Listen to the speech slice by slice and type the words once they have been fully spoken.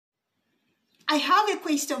I have a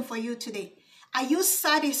question for you today. Are you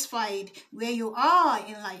satisfied where you are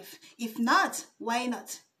in life? If not, why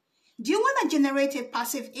not? Do you want to generate a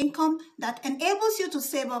passive income that enables you to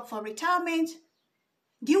save up for retirement?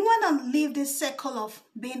 Do you want to leave this cycle of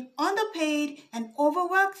being underpaid and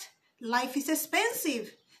overworked? Life is expensive.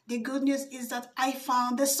 The good news is that I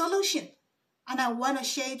found the solution and I want to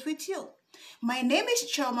share it with you. My name is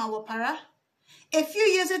Choma Wapara. A few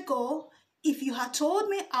years ago, if you had told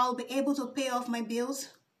me I'll be able to pay off my bills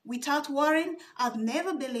without worrying, I'd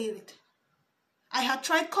never believe it. I had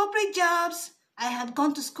tried corporate jobs. I had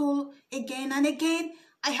gone to school again and again.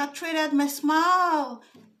 I had traded my smile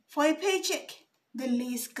for a paycheck. The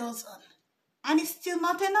list goes on. And it's still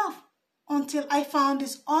not enough until I found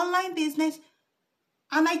this online business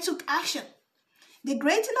and I took action. The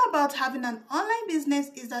great thing about having an online business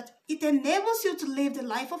is that it enables you to live the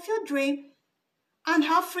life of your dream and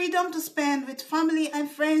have freedom to spend with family and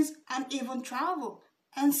friends and even travel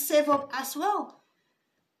and save up as well.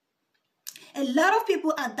 A lot of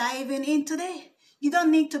people are diving in today. You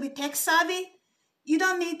don't need to be tech savvy. You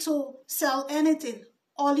don't need to sell anything.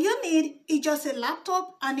 All you need is just a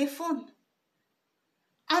laptop and a phone.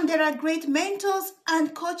 And there are great mentors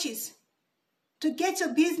and coaches to get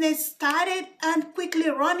your business started and quickly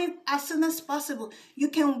running as soon as possible. You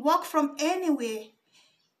can work from anywhere.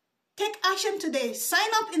 Take action today. Sign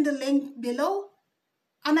up in the link below,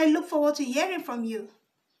 and I look forward to hearing from you.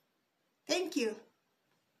 Thank you.